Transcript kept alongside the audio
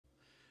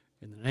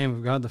In the name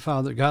of God the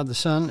Father, God the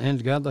Son,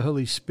 and God the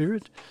Holy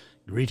Spirit,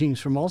 greetings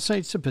from All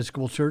Saints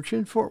Episcopal Church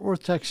in Fort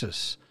Worth,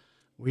 Texas.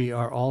 We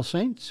are All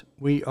Saints.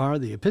 We are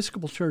the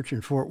Episcopal Church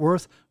in Fort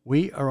Worth.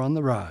 We are on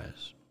the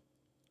rise.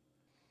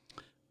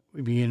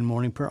 We begin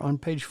morning prayer on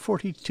page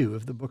 42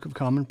 of the Book of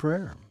Common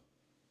Prayer.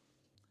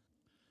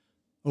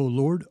 O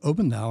Lord,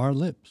 open thou our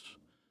lips,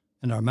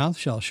 and our mouth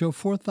shall show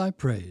forth thy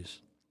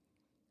praise.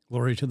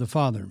 Glory to the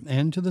Father,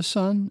 and to the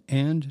Son,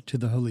 and to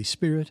the Holy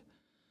Spirit,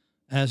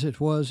 as it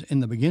was in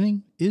the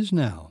beginning, is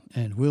now,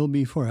 and will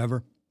be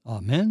forever.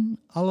 Amen.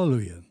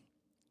 Alleluia.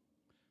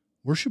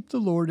 Worship the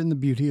Lord in the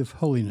beauty of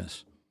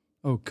holiness.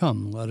 O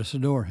come, let us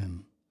adore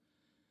him.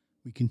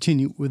 We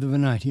continue with the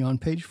Venite on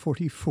page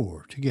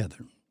 44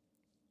 together.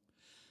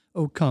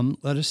 O come,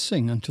 let us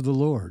sing unto the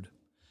Lord.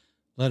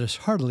 Let us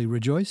heartily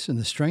rejoice in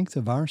the strength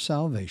of our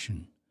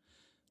salvation.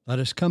 Let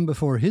us come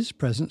before his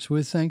presence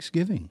with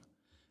thanksgiving,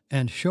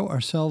 and show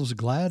ourselves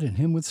glad in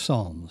him with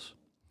psalms.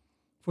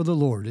 For the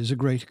Lord is a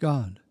great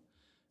God,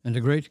 and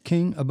a great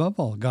King above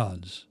all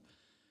gods.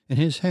 In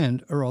his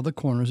hand are all the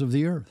corners of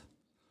the earth,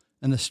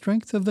 and the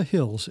strength of the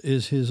hills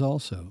is his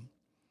also.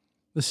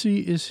 The sea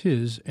is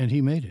his, and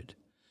he made it,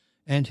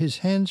 and his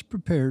hands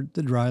prepared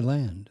the dry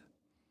land.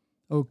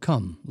 O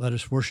come, let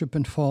us worship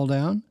and fall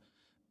down,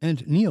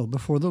 and kneel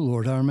before the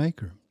Lord our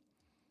Maker.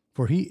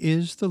 For he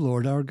is the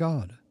Lord our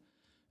God,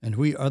 and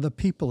we are the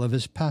people of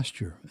his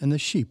pasture, and the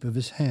sheep of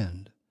his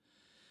hand.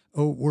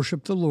 O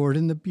worship the Lord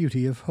in the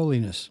beauty of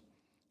holiness.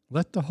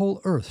 Let the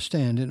whole earth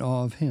stand in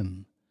awe of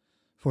him.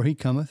 For he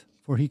cometh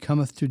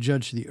to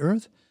judge the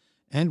earth,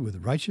 and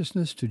with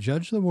righteousness to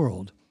judge the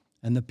world,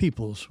 and the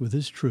peoples with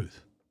his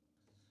truth.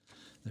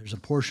 There's a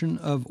portion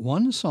of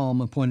one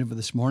psalm appointed for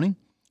this morning,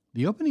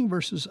 the opening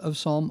verses of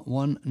Psalm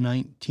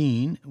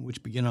 119,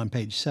 which begin on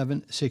page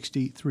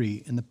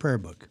 763 in the prayer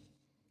book.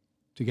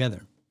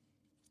 Together.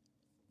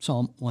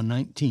 Psalm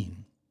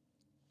 119.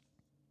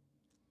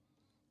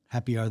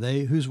 Happy are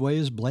they whose way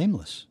is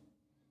blameless,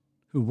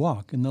 who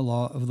walk in the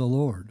law of the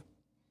Lord.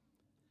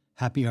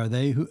 Happy are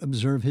they who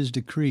observe his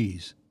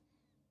decrees,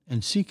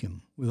 and seek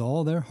him with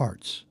all their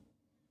hearts,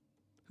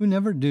 who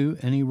never do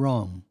any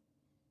wrong,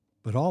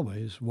 but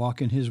always walk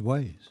in his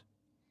ways.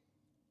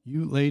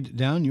 You laid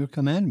down your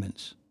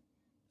commandments,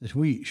 that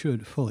we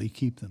should fully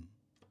keep them.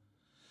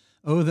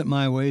 Oh, that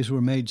my ways were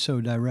made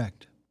so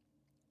direct,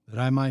 that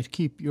I might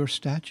keep your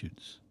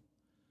statutes.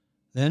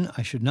 Then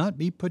I should not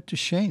be put to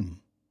shame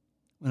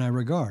when I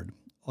regard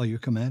all your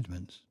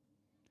commandments.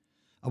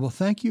 I will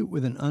thank you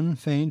with an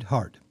unfeigned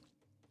heart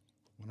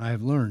when I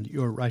have learned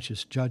your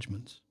righteous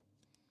judgments.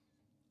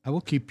 I will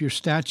keep your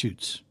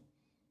statutes.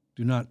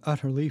 Do not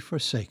utterly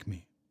forsake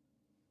me.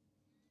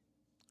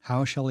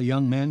 How shall a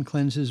young man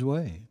cleanse his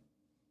way?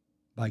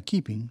 By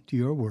keeping to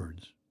your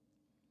words.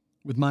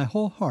 With my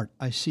whole heart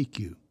I seek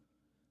you.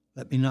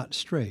 Let me not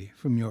stray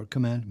from your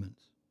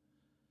commandments.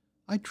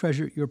 I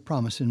treasure your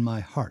promise in my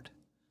heart,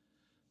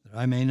 that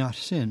I may not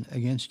sin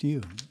against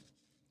you.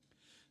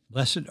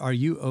 Blessed are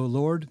you, O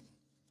Lord.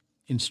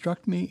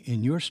 Instruct me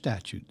in your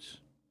statutes.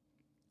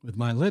 With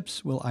my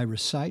lips will I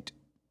recite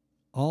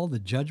all the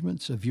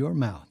judgments of your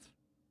mouth.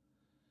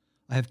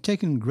 I have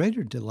taken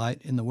greater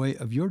delight in the way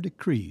of your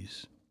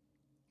decrees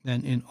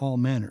than in all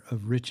manner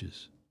of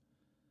riches.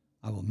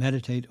 I will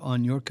meditate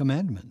on your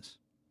commandments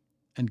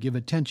and give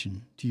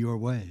attention to your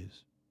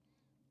ways.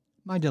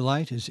 My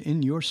delight is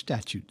in your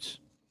statutes.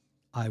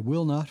 I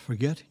will not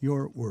forget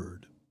your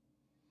word.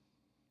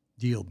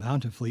 Deal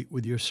bountifully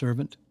with your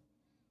servant,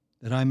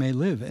 that I may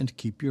live and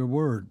keep your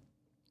word.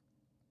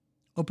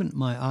 Open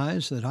my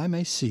eyes that I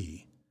may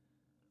see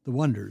the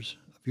wonders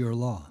of your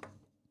law.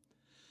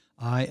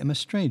 I am a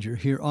stranger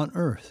here on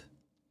earth.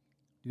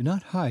 Do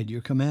not hide your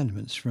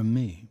commandments from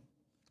me.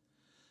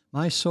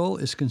 My soul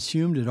is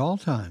consumed at all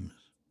times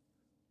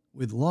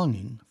with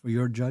longing for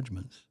your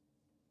judgments.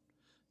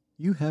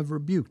 You have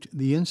rebuked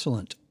the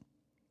insolent.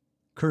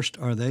 Cursed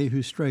are they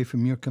who stray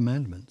from your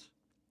commandments.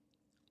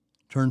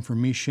 Turn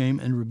from me shame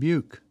and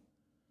rebuke,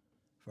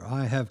 for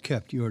I have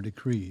kept your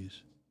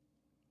decrees.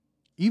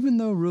 Even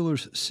though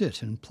rulers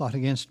sit and plot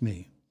against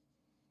me,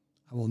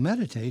 I will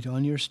meditate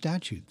on your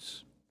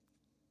statutes.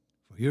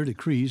 For your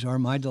decrees are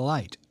my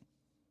delight,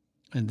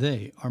 and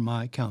they are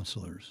my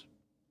counselors.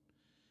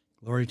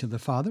 Glory to the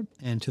Father,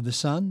 and to the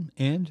Son,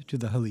 and to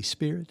the Holy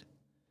Spirit,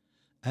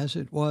 as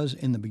it was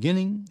in the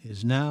beginning,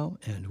 is now,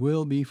 and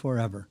will be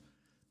forever.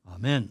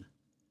 Amen.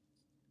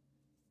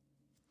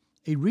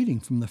 A reading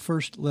from the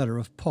first letter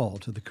of Paul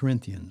to the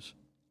Corinthians.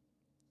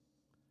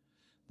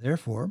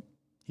 Therefore,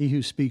 he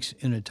who speaks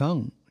in a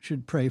tongue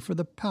should pray for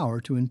the power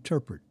to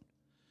interpret.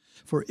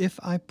 For if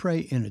I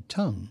pray in a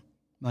tongue,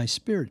 my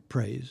spirit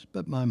prays,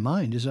 but my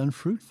mind is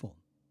unfruitful.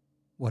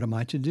 What am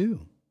I to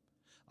do?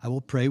 I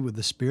will pray with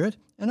the spirit,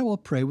 and I will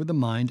pray with the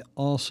mind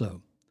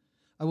also.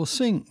 I will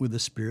sing with the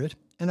spirit,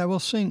 and I will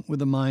sing with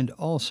the mind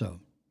also.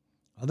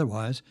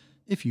 Otherwise,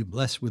 if you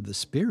bless with the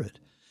spirit,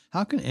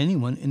 how can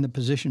anyone in the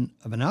position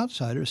of an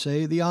outsider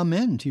say the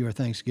Amen to your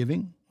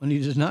thanksgiving when he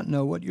does not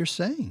know what you're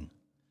saying?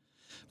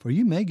 For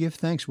you may give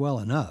thanks well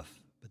enough,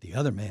 but the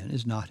other man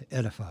is not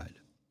edified.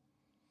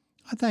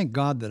 I thank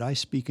God that I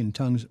speak in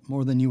tongues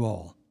more than you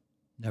all.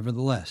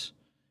 Nevertheless,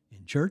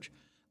 in church,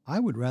 I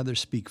would rather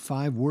speak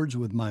 5 words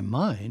with my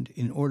mind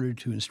in order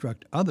to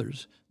instruct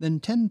others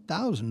than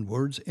 10,000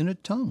 words in a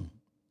tongue.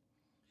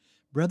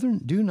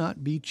 Brethren, do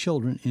not be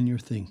children in your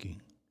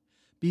thinking.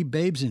 Be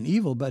babes in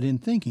evil, but in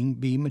thinking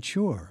be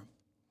mature.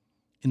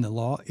 In the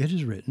law it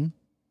is written,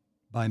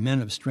 By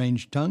men of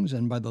strange tongues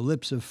and by the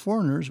lips of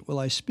foreigners will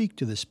I speak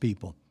to this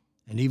people,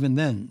 and even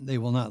then they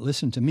will not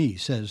listen to me,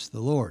 says the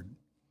Lord.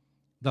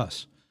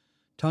 Thus,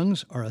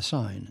 tongues are a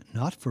sign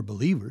not for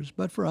believers,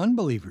 but for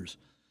unbelievers,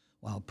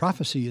 while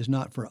prophecy is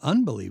not for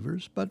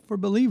unbelievers, but for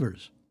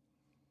believers.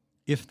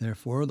 If,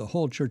 therefore, the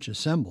whole church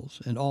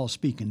assembles, and all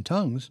speak in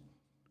tongues,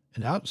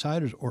 and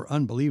outsiders or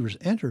unbelievers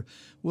enter,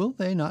 will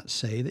they not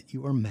say that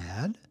you are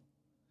mad?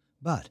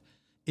 But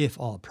if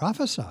all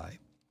prophesy,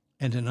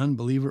 and an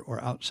unbeliever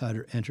or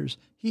outsider enters,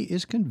 he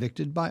is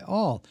convicted by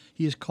all.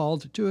 He is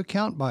called to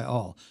account by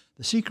all.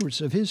 The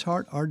secrets of his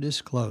heart are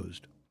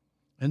disclosed.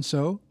 And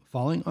so,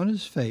 falling on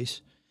his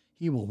face,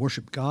 he will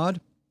worship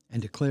God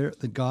and declare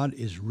that God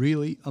is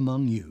really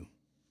among you.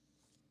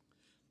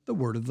 The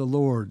word of the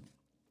Lord.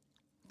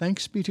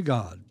 Thanks be to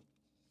God.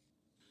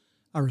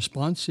 Our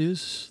response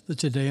is the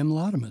Te Deum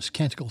Laudamus,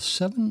 Canticle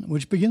 7,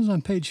 which begins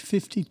on page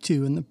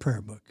 52 in the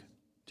prayer book.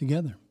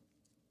 Together.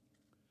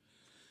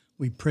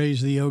 We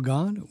praise thee, O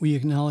God, we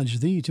acknowledge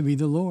thee to be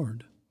the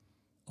Lord.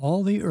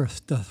 All the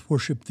earth doth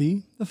worship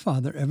thee, the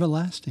Father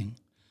everlasting.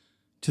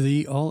 To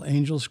thee all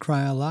angels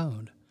cry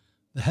aloud,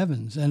 the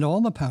heavens and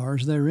all the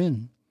powers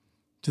therein.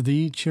 To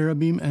thee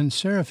cherubim and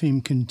seraphim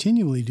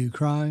continually do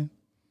cry,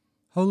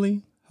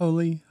 Holy,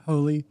 holy,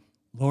 holy,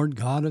 Lord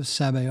God of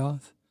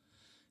Sabaoth.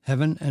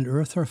 Heaven and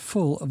earth are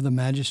full of the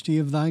majesty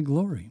of thy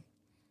glory.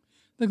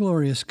 The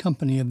glorious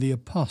company of the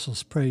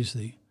apostles praise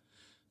thee.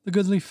 The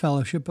goodly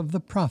fellowship of the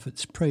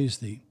prophets praise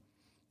thee.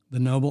 The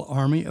noble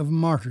army of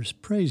martyrs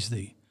praise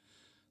thee.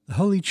 The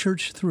holy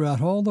church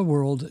throughout all the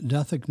world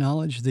doth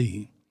acknowledge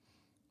thee.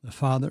 The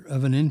Father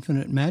of an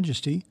infinite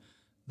majesty,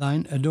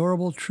 thine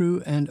adorable,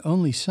 true, and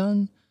only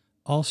Son,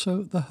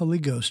 also the Holy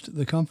Ghost,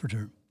 the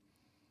Comforter.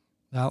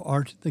 Thou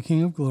art the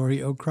King of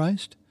glory, O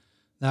Christ.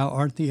 Thou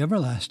art the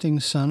everlasting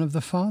Son of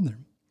the Father.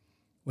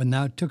 When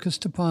thou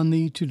tookest upon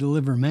thee to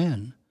deliver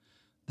man,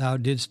 thou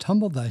didst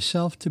humble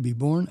thyself to be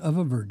born of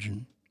a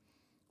virgin.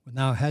 When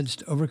thou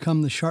hadst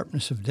overcome the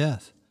sharpness of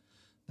death,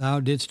 thou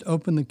didst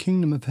open the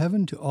kingdom of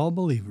heaven to all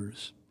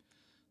believers.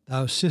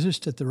 Thou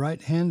sittest at the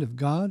right hand of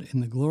God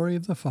in the glory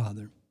of the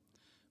Father.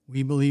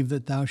 We believe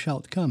that thou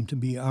shalt come to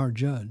be our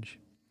judge.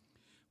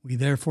 We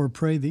therefore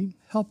pray thee,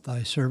 help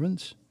thy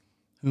servants,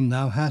 whom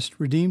thou hast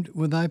redeemed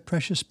with thy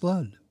precious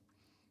blood.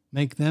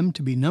 Make them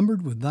to be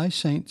numbered with thy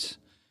saints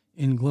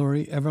in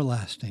glory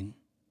everlasting.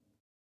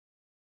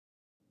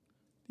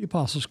 The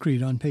Apostles'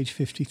 Creed on page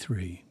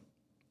 53.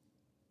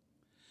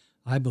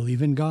 I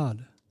believe in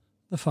God,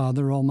 the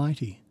Father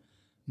Almighty,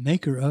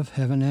 maker of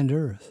heaven and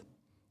earth,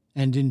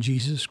 and in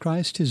Jesus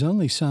Christ, his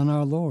only Son,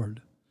 our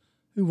Lord,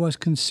 who was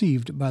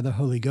conceived by the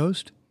Holy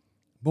Ghost,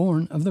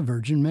 born of the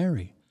Virgin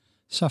Mary,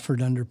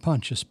 suffered under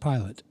Pontius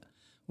Pilate,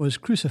 was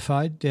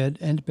crucified, dead,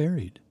 and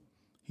buried.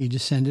 He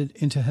descended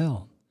into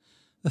hell.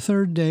 The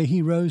 3rd day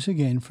he rose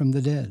again from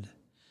the dead.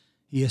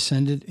 He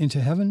ascended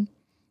into heaven,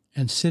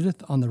 and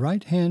sitteth on the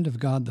right hand of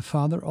God the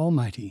Father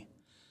Almighty.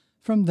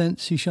 From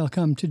thence he shall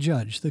come to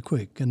judge the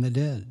quick and the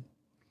dead.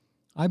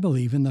 I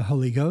believe in the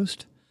Holy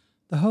Ghost,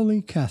 the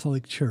Holy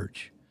Catholic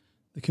Church,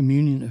 the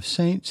communion of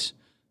saints,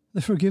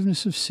 the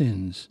forgiveness of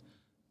sins,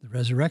 the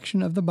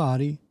resurrection of the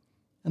body,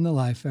 and the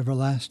life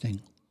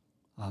everlasting.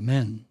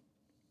 Amen.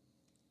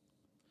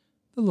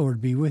 The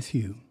Lord be with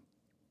you.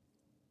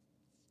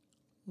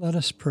 Let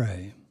us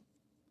pray.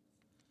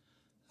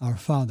 Our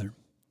Father,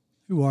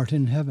 who art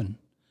in heaven,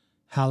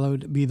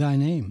 hallowed be thy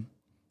name.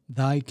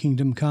 Thy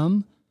kingdom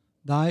come,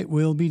 thy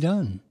will be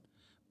done,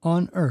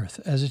 on earth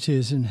as it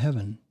is in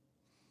heaven.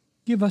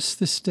 Give us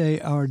this day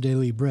our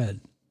daily bread,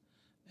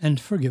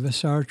 and forgive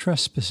us our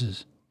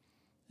trespasses,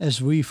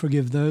 as we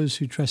forgive those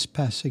who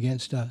trespass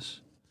against us.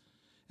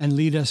 And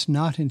lead us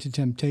not into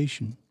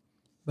temptation,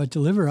 but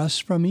deliver us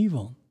from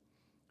evil.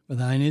 For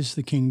thine is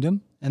the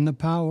kingdom, and the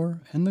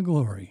power, and the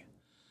glory,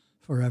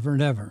 forever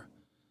and ever.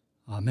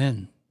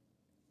 Amen.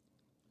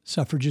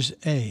 Suffrages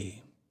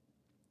A.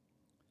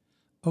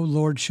 O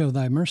Lord, show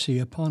thy mercy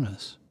upon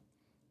us,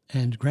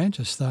 and grant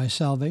us thy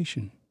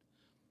salvation.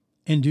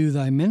 Endue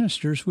thy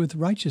ministers with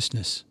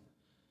righteousness,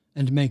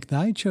 and make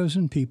thy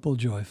chosen people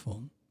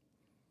joyful.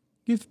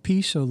 Give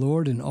peace, O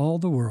Lord, in all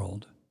the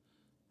world,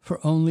 for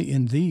only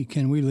in thee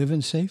can we live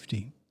in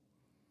safety.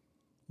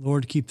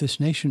 Lord, keep this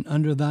nation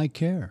under thy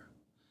care,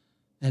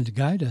 and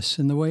guide us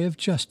in the way of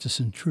justice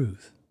and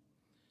truth.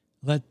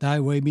 Let thy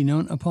way be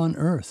known upon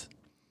earth,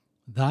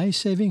 thy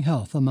saving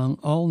health among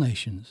all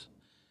nations.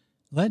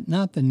 Let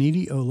not the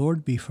needy, O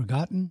Lord, be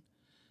forgotten,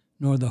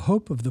 nor the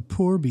hope of the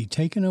poor be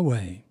taken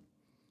away.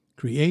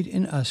 Create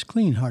in us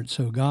clean hearts,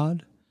 O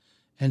God,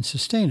 and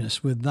sustain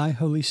us with thy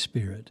Holy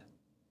Spirit.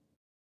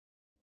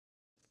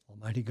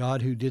 Almighty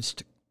God, who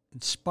didst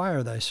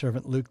inspire thy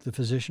servant Luke the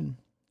physician,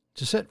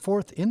 to set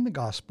forth in the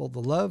gospel the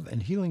love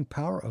and healing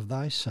power of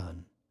thy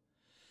Son.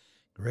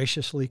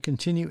 Graciously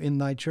continue in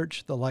thy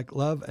church the like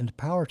love and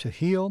power to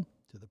heal,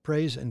 to the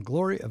praise and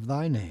glory of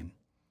thy name.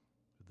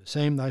 Through the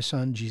same thy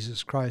Son,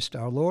 Jesus Christ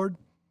our Lord,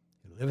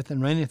 who liveth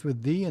and reigneth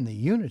with thee in the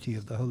unity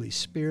of the Holy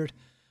Spirit,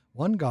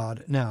 one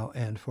God, now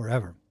and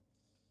forever.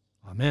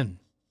 Amen.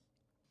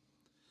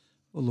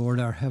 O Lord,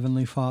 our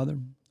heavenly Father,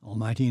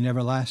 almighty and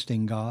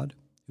everlasting God,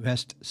 who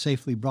hast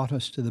safely brought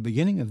us to the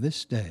beginning of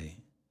this day,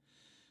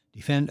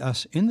 defend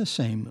us in the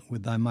same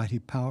with thy mighty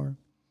power,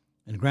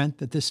 and grant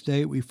that this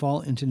day we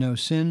fall into no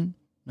sin,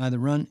 neither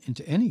run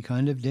into any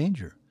kind of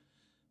danger,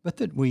 but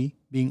that we,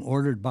 being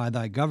ordered by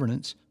thy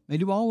governance, may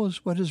do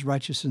always what is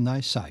righteous in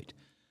thy sight,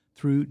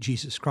 through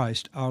Jesus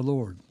Christ our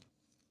Lord.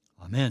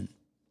 Amen.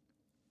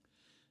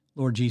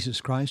 Lord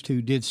Jesus Christ,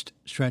 who didst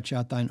stretch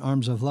out thine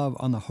arms of love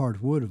on the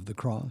hard wood of the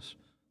cross,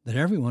 that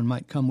everyone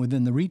might come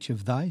within the reach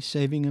of thy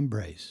saving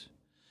embrace,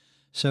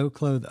 so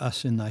clothe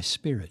us in thy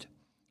Spirit,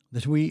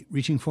 that we,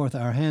 reaching forth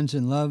our hands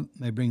in love,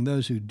 may bring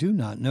those who do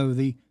not know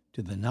thee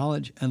to the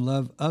knowledge and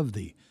love of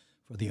thee,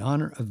 for the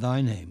honor of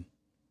thy name.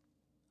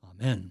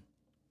 Amen.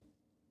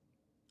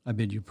 I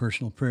bid you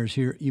personal prayers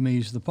here. You may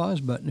use the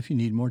pause button if you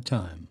need more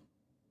time.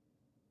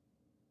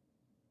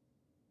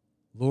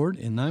 Lord,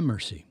 in thy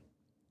mercy,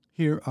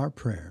 hear our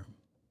prayer.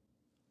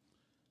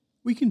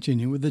 We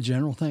continue with the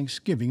general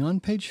thanksgiving on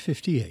page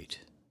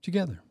 58,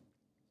 together.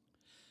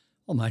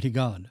 Almighty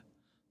God,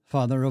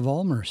 Father of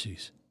all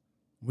mercies,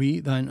 we,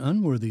 thine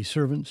unworthy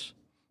servants,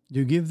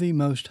 do give thee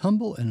most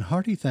humble and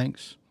hearty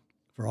thanks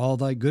for all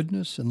thy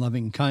goodness and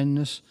loving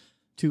kindness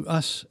to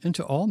us and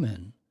to all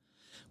men.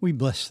 We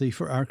bless thee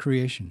for our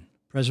creation,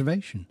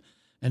 preservation,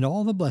 and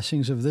all the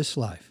blessings of this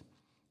life,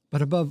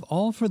 but above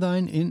all for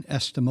thine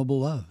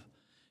inestimable love,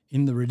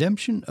 in the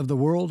redemption of the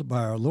world by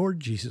our Lord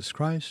Jesus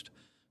Christ,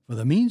 for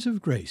the means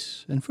of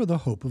grace and for the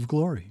hope of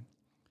glory.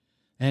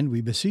 And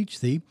we beseech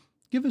thee,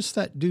 give us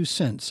that due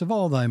sense of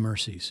all thy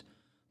mercies,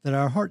 that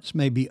our hearts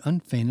may be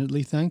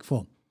unfeignedly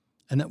thankful,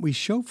 and that we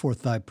show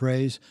forth thy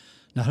praise,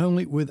 not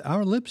only with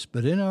our lips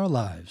but in our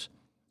lives,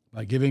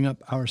 by giving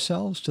up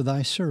ourselves to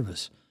thy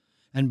service,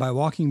 and by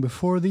walking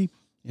before thee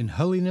in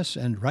holiness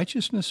and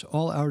righteousness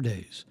all our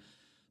days,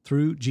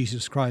 through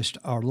Jesus Christ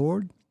our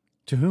Lord,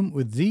 to whom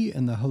with thee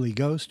and the Holy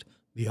Ghost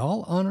be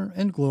all honor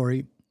and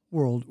glory,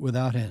 world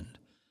without end.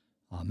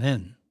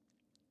 Amen.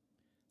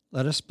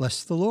 Let us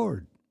bless the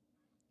Lord.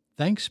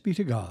 Thanks be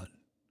to God.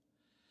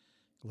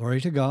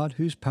 Glory to God,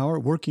 whose power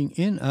working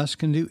in us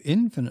can do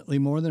infinitely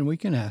more than we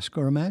can ask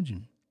or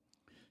imagine.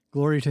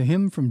 Glory to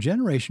him from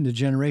generation to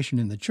generation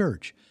in the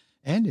church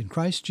and in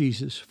Christ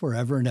Jesus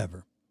forever and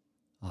ever.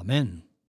 Amen.